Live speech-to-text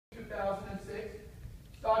2006.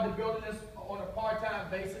 Started building this on a part-time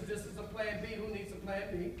basis. This is a plan B. Who needs a plan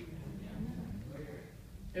B?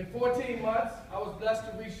 In 14 months, I was blessed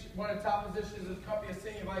to reach one of the top positions as company as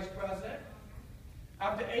senior vice president.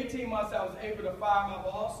 After 18 months, I was able to fire my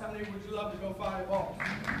boss. How many would you love to go fire your boss?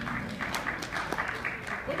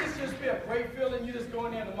 Wouldn't this just be a great feeling? You just go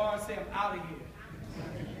in there tomorrow and say, I'm out of here.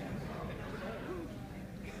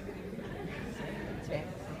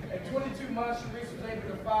 In 22 months, Sharice was able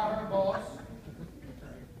to fire her boss.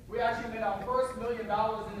 We actually made our first $1 million in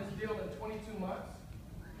this deal in 22 months.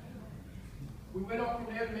 We went on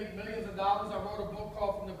from there to make millions of dollars. I wrote a book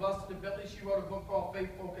called From the Bus to the Bentley. She wrote a book called Faith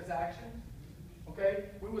Focused Action. Okay?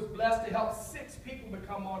 We was blessed to help 6 people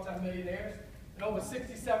become multimillionaires, and over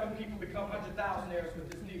 67 people become 100,000aires with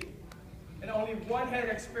this deal. And only one had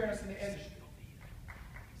experience in the industry.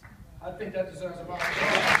 I think that deserves a round of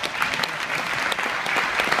applause.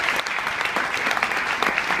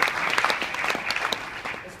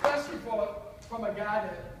 Especially from a guy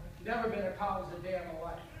that never been to college a day in my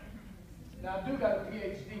life. Now, I do got a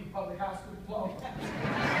PhD, public high school diploma.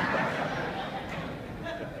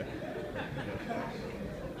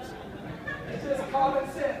 It's just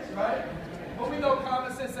common sense, right? But we know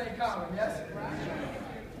common sense ain't common, yes?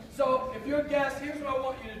 So, if you're a guest, here's what I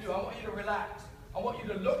want you to do. I want you to relax. I want you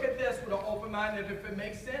to look at this with an open mind, and if it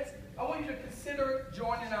makes sense, I want you to consider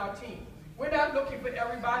joining our team. We're not looking for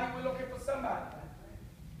everybody, we're looking for somebody.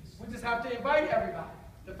 We just have to invite everybody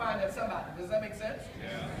to find that somebody. Does that make sense?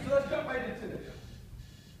 Yeah. So let's jump right into this.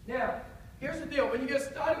 Now, here's the deal. When you get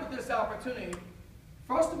started with this opportunity,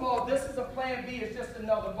 first of all, this is a plan B. It's just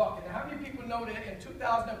another bucket. Now, how many people know that in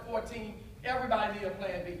 2014, everybody needs a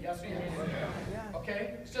plan B? Yes or no? Yeah.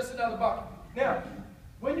 Okay? It's just another bucket. Now,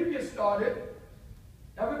 when you get started,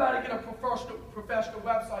 everybody get a professional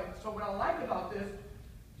website. So what I like about this,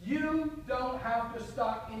 you don't have to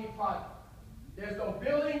stock any product. There's no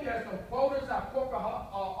billing, there's no quotas. Our corporate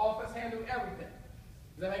office handle everything.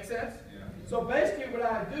 Does that make sense? Yeah. So basically what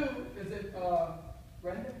I do is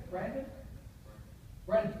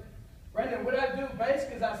Brendan, what I do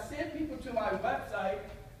basically is I send people to my website,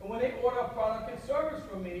 and when they order a product and service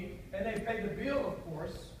from me, and they pay the bill, of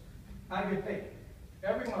course, I get paid.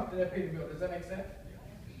 Every month they pay the bill. Does that make sense?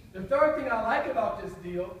 Yeah. The third thing I like about this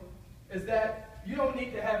deal is that you don't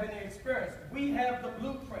need to have any experience. We have the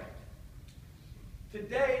blueprint.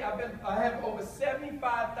 Today, I have over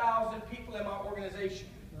 75,000 people in my organization.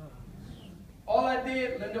 All I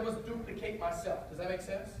did, Linda, was duplicate myself. Does that make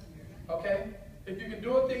sense? Okay? If you can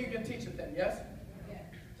do a thing, you can teach a thing, yes?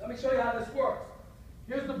 So let me show you how this works.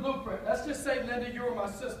 Here's the blueprint. Let's just say, Linda, you were my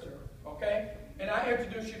sister, okay? And I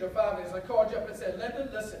introduced you to 5 minutes. I called you up and said, Linda,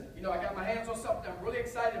 listen, you know, I got my hands on something I'm really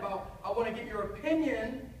excited about. I want to get your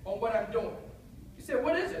opinion on what I'm doing. You said,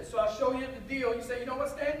 what is it? So I show you the deal. You say, you know what,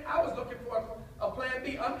 Stan? I was looking for a plan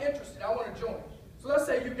B. I'm interested. I want to join. So let's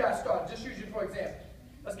say you got started. Just use you for example.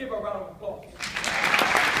 Let's give her a round of applause. Okay?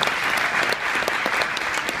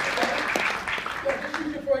 Yeah, just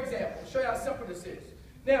use you for example. Show you how simple this is.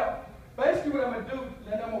 Now, basically what I'm going to do,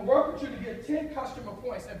 then I'm going to work with you to get 10 customer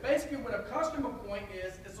points. And basically what a customer point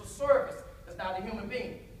is a service. It's not a human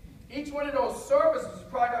being. Each one of those services,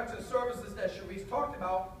 products and services that Sharice talked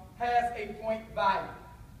about, has a point value.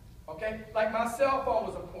 Okay? Like my cell phone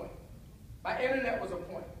was a point. My internet was a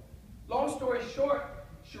point. Long story short,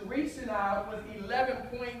 Sharice and I was 11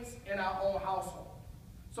 points in our own household.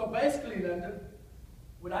 So basically, Linda,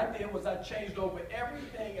 what I did was I changed over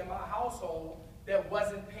everything in my household that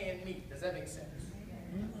wasn't paying me. Does that make sense?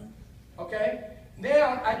 Okay?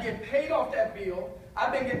 Now I get paid off that bill.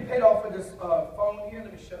 I've been getting paid off of this phone here.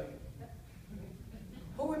 Let me show you.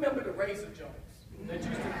 Who remember the razor joints that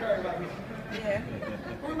used to carry right here? Yeah.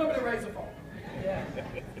 Who remember the razor phone? Yeah.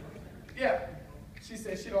 Yeah. She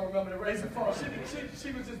said she don't remember the razor phone.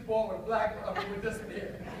 She was just born with with this one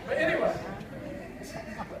here. But anyway,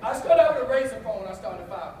 I started out with a razor phone when I started 5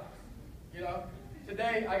 months. You know,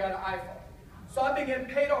 today I got an iPhone. So I've been getting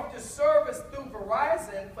paid off this service through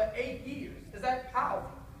Verizon for 8 years. Is that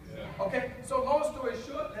powerful? Yeah. Okay, so long story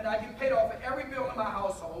short, then I get paid off for every bill in my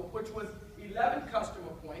household, which was 11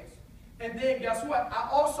 customer points. And then guess what? I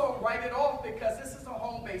also write it off because this is a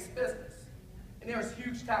home-based business. And there's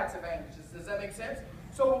huge tax advantages. Does that make sense?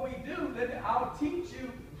 So what we do, then I'll teach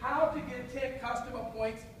you how to get 10 customer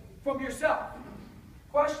points from yourself.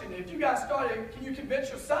 Question, if you got started, can you convince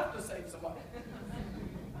yourself to save some money?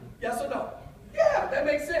 Yes or no? Yeah, that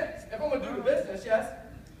makes sense. If I'm going to do the business, yes?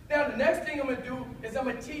 Now, the next thing I'm going to do is I'm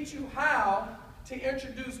going to teach you how to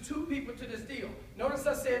introduce 2 people to this deal. Notice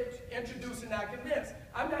I said introduce and not convince.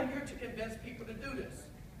 I'm not here to convince people to do this.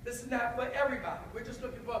 This is not for everybody. We're just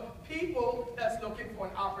looking for people that's looking for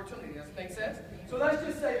an opportunity. Does that make sense? So let's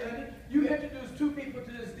just say, Linda, you introduce 2 people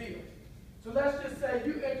to this deal. So let's just say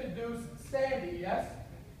you introduce Sandy, yes?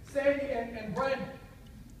 Sandy and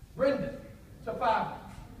Brendan to 5.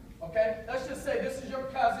 Okay? Let's just say this is your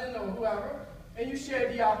cousin or whoever, and you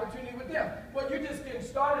share the opportunity with them. Well, you're just getting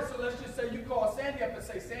started, so let's just say you call Sandy up and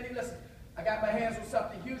say, Sandy, listen, I got my hands on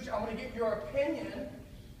something huge. I want to get your opinion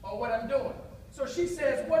on what I'm doing. So she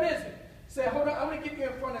says, what is it? Say, hold on, I'm going to get you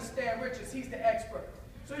in front of Stan Richards. He's the expert.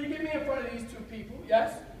 So you get me in front of these 2 people,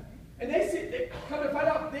 yes? And they come to find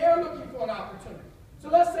out they're looking for an opportunity. So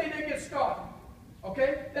let's say they get started.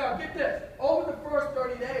 Okay? Now get this. Over the first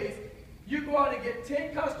 30 days, you go out and get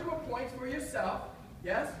 10 customer points for yourself,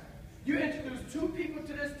 yes? You introduce 2 people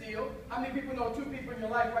to this deal. How many people know 2 people in your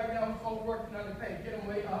life right now who's overworking on the pay? Get them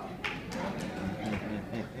way up.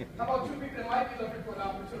 How about 2 people that might be looking for an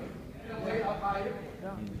opportunity? Get them way up higher.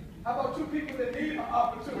 How about 2 people that need an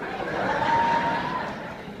opportunity?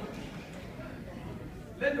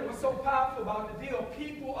 Linda, what's so powerful about the deal?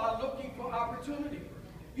 People are looking for opportunity.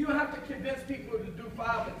 You don't have to convince people to do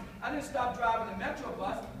 5. I didn't stop driving the Metro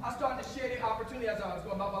bus. I started to share the opportunity as I was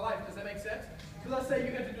going about my life. Does that make sense? So let's say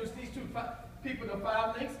you introduce these 2 people to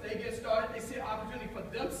 5 links. They get started. They see an opportunity for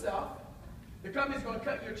themselves. The company's going to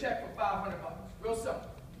cut you a check for $500. Real simple.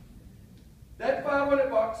 That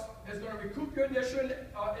 $500 is going to recoup your initial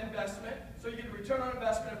investment, so you get a return on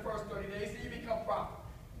investment in the first 30 days, and you become profitable.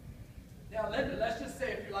 Now, Linda, let's just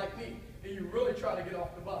say if you're like me, and you really try to get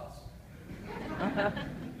off the bus.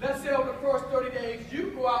 Let's say over the first 30 days,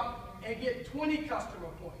 you go out and get 20 customer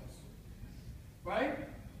points, right?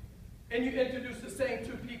 And you introduce the same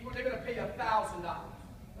 2 people, they're going to pay you $1,000.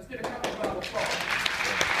 Let's get a company by the phone.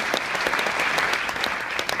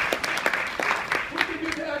 Who can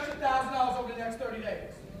use the extra $1,000 over the next 30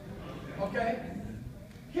 days? Okay?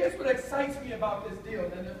 Here's what excites me about this deal.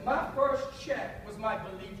 Linda. My first check was my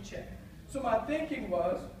belief check. So my thinking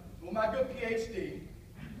was, with my good PhD,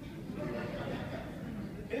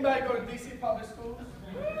 anybody go to DC public schools?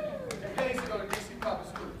 It pays to go to DC public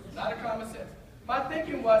schools. Not a common sense. My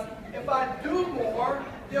thinking was, if I do more,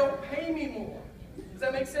 they'll pay me more. Does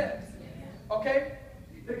that make sense? Okay?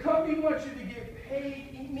 The company wants you to get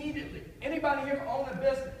paid immediately. Anybody here own a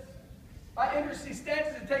business? By industry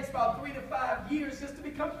standards, it takes about 3 to 5 years just to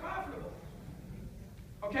become profitable.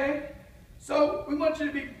 Okay? So we want you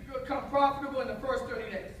to become profitable in the first 30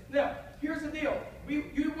 days. Now, here's the deal.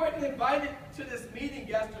 You weren't invited to this meeting,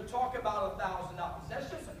 guys, to talk about $1,000. That's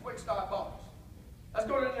just a quick start bonus. Let's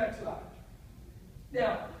go to the next slide.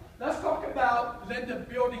 Now, let's talk about, Linda,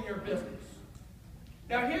 building your business.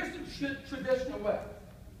 Now, here's the traditional way.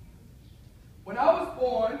 When I was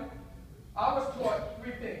born, I was taught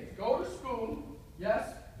 3 things. Go to school,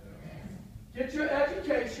 yes. Get your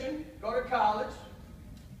education, go to college,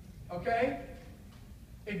 okay?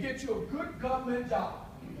 And get you a good government job.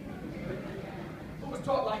 Who was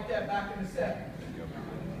taught like that back in the 70s?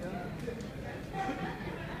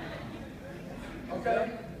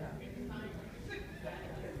 Okay?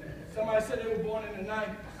 Somebody said they were born in the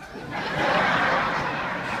 90s.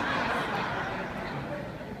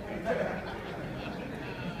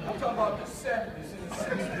 I'm talking about the 70s and the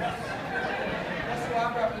 60s. That's who I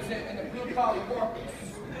represent in the blue-collar workers.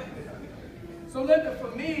 So Linda,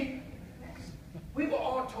 for me, we were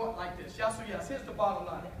all taught like this. Yes or yes. Here's the bottom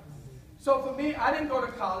line. So for me, I didn't go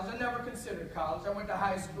to college. I never considered college. I went to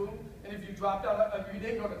high school, and if you dropped out, if you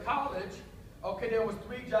didn't go to college, okay, there was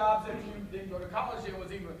 3 jobs. If you didn't go to college, it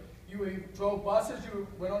was either you drove buses, you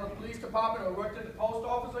went on the police department, or worked at the post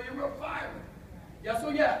office, or you were a fireman. Yes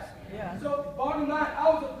or yes? Yeah. So bottom line, I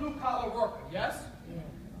was a blue-collar worker. Yes?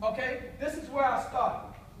 Yeah. Okay? This is where I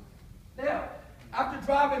started. Now, after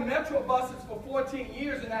driving Metro buses for 14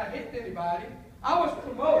 years and not hitting anybody, I was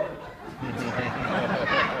promoted.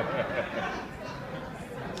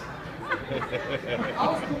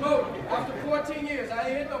 After 14 years. I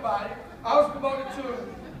ain't hit nobody. I was promoted to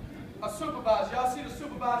a supervisor. Y'all see the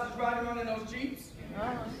supervisors riding around in those Jeeps?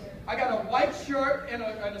 I got a white shirt and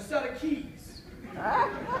a set of keys.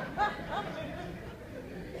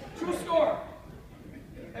 True story.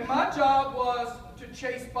 And my job was to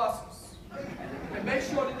chase buses and make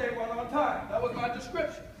sure that they run on time. That was my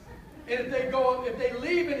description. And if they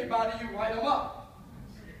leave anybody, you write them up.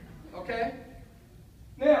 Okay?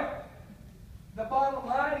 Now, the bottom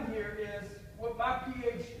line here is, with my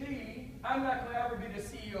PhD, I'm not going to ever be the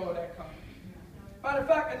CEO of that company. Matter of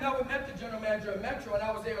fact, I never met the general manager of Metro, and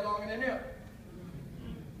I was there longer than him.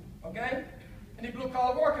 Okay? Any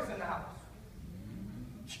blue-collar workers in the house?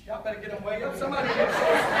 Y'all better get them way up. Somebody get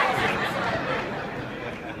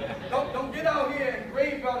so don't get out here and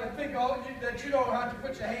grave world and think that you don't have to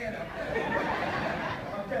put your hand up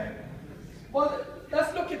there. Okay? Well,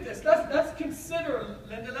 let's look at this. Let's consider,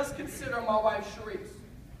 Linda, let's consider my wife, Sharice.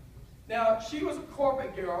 Now, she was a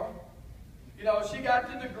corporate girl. You know, she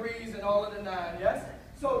got the degrees and all of the nine, yes?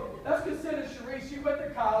 So let's consider Sharice. She went to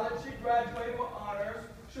college. She graduated with honors.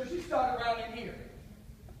 So she started around in here.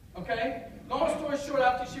 Okay? Long story short,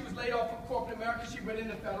 after she was laid off from corporate America, she went in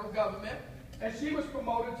the federal government. And she was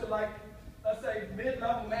promoted to, like, let's say,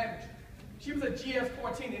 mid-level manager. She was a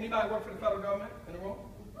GS-14. Anybody work for the federal government in the room?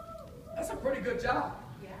 That's a pretty good job.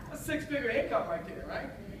 That's a six-figure income right there,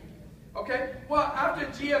 right? Okay? Well, after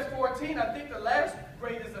GS-14, I think the last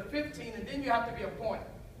grade is a 15, and then you have to be appointed.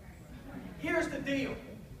 Here's the deal.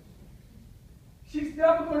 She's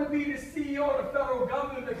never going to be the CEO of the federal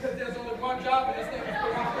government because there's only one job, and his name is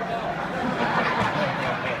Barack Obama.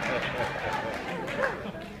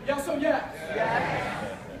 Yes or yes?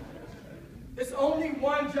 Yes. It's only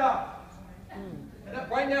one job.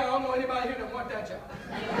 And right now, I don't know anybody here that want that job.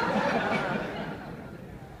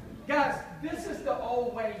 Guys, this is the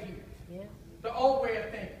old way here. The old way of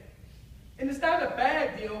thinking. And it's not a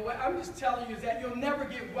bad deal. What I'm just telling you is that you'll never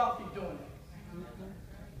get wealthy doing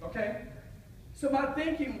it. Okay? So my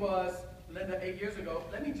thinking was, Linda, 8 years ago,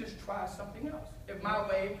 let me just try something else. If my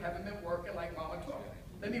way haven't been working like Mama told me,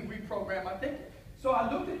 let me reprogram my thinking. So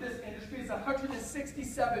I looked at this industry. It's a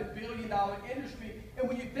 $167 billion industry. And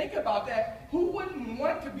when you think about that, who wouldn't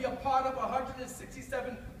want to be a part of a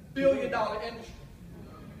 $167 billion industry?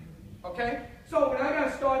 Okay? So when I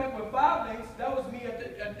got started with 5 links, that was me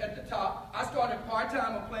at the top. I started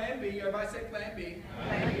part-time with Plan B. Everybody say Plan B.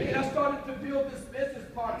 And I started to build this business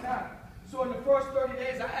part-time. So in the first 30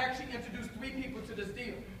 days, I actually introduced 3 people to this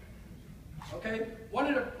deal. Okay? One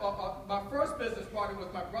of my first business partner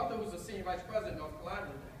was my brother, who was a senior vice president in North Carolina.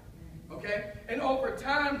 Okay? And over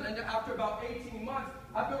time, Linda, after about 18 months,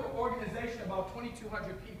 I built an organization of about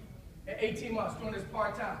 2,200 people in 18 months doing this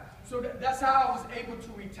part-time. So that's how I was able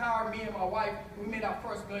to retire, me and my wife, when we made our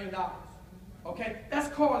first $1 million. Okay? That's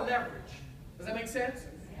called leverage. Does that make sense?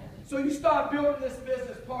 So you start building this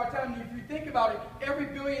business part-time, and if you think about it, every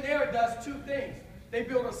billionaire does 2 things. They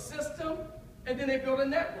build a system, and then they build a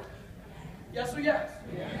network. Yes or yes?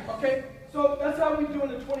 Okay? So that's how we do in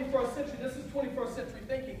the 21st century. This is 21st century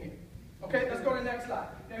thinking here. Okay? Let's go to the next slide.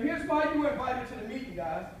 Now here's why you invite